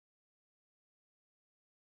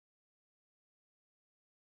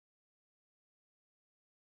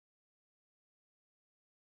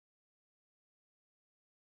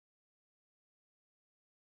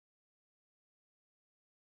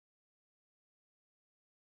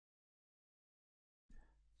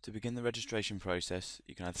To begin the registration process,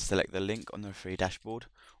 you can either select the link on the referee dashboard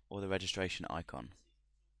or the registration icon.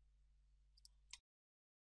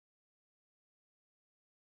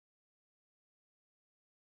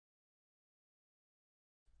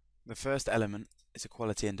 The first element is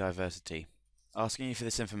equality and diversity. Asking you for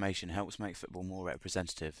this information helps make football more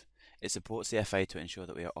representative. It supports the FA to ensure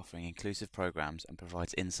that we are offering inclusive programs and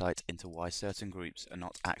provides insight into why certain groups are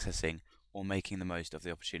not accessing or making the most of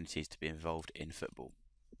the opportunities to be involved in football.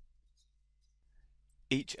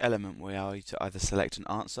 Each element will allow you to either select an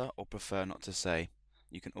answer or prefer not to say.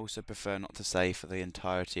 You can also prefer not to say for the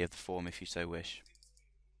entirety of the form if you so wish.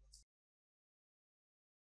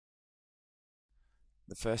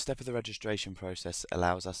 The first step of the registration process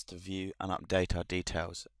allows us to view and update our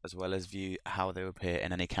details, as well as view how they appear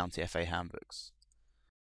in any County FA handbooks.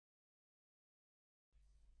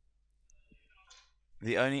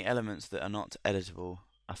 The only elements that are not editable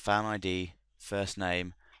are fan ID, first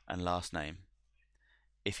name, and last name.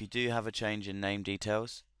 If you do have a change in name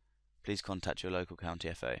details, please contact your local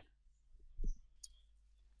County FA.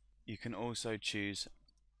 You can also choose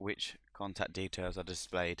which contact details are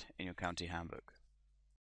displayed in your county handbook.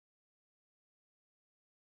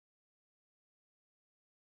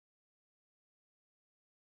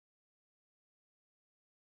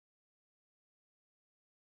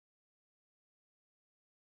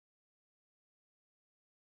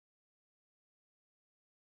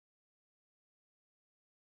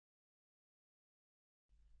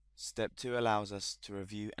 Step 2 allows us to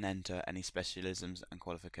review and enter any specialisms and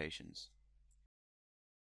qualifications.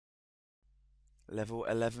 Level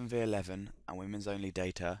 11v11 and women's only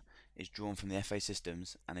data is drawn from the FA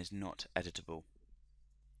systems and is not editable.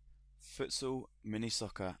 Futsal, mini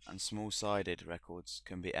soccer and small-sided records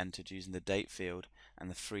can be entered using the date field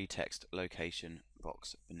and the free text location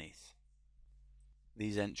box beneath.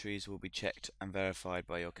 These entries will be checked and verified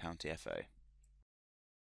by your county FA.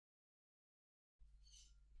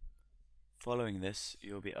 Following this,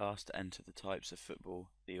 you will be asked to enter the types of football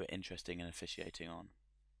that you are interested in officiating on.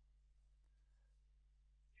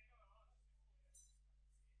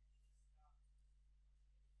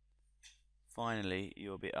 Finally, you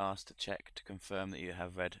will be asked to check to confirm that you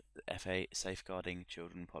have read the FA Safeguarding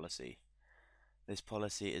Children policy. This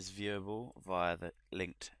policy is viewable via the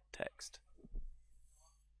linked text.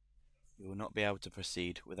 You will not be able to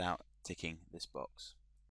proceed without ticking this box.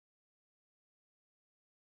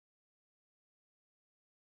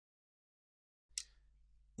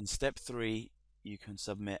 In step 3, you can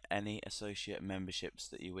submit any associate memberships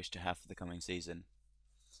that you wish to have for the coming season.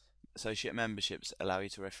 Associate memberships allow you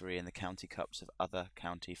to referee in the county cups of other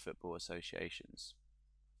county football associations.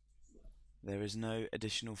 There is no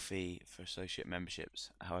additional fee for associate memberships,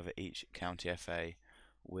 however each county FA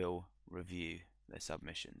will review their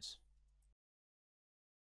submissions.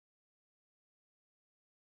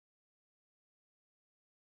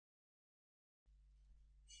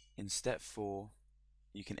 In step 4,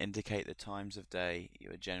 you can indicate the times of day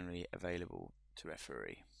you are generally available to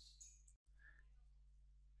referee.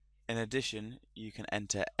 In addition, you can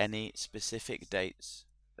enter any specific dates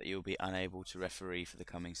that you will be unable to referee for the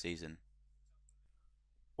coming season.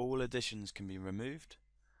 All additions can be removed,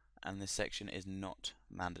 and this section is not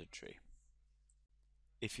mandatory.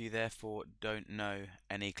 If you therefore don't know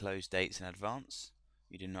any closed dates in advance,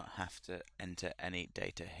 you do not have to enter any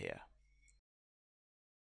data here.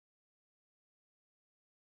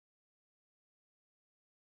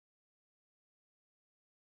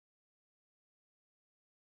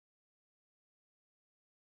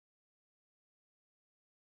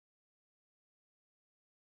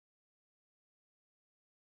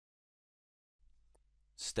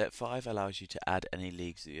 Step 5 allows you to add any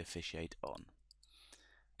leagues that you officiate on.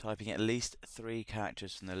 Typing at least 3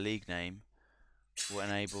 characters from the league name will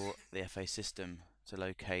enable the FA system to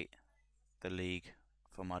locate the league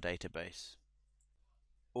from our database.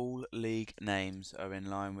 All league names are in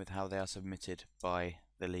line with how they are submitted by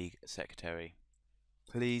the league secretary.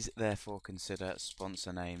 Please therefore consider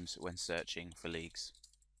sponsor names when searching for leagues.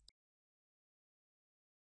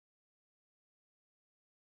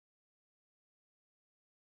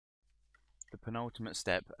 The penultimate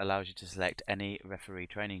step allows you to select any referee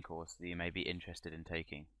training course that you may be interested in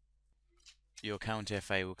taking. Your county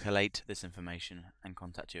FA will collate this information and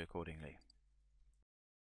contact you accordingly.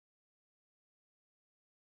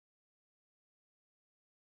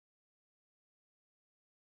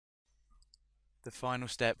 The final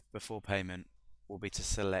step before payment will be to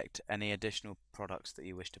select any additional products that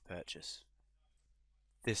you wish to purchase.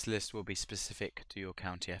 This list will be specific to your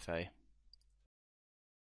county FA.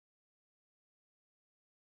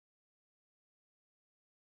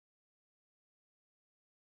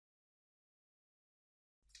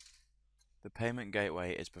 The payment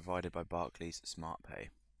gateway is provided by Barclays SmartPay.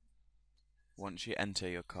 Once you enter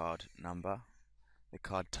your card number, the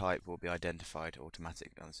card type will be identified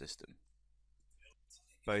automatically on the system.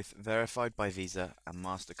 Both Verified by Visa and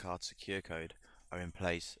MasterCard Secure Code are in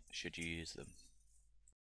place should you use them.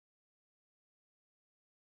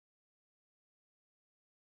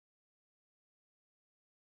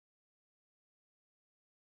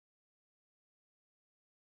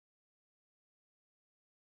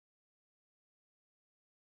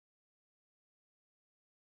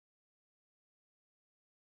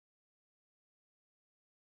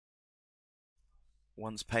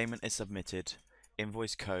 Once payment is submitted,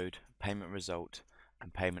 invoice code, payment result,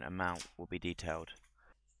 and payment amount will be detailed.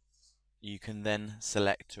 You can then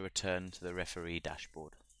select to return to the referee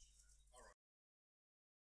dashboard.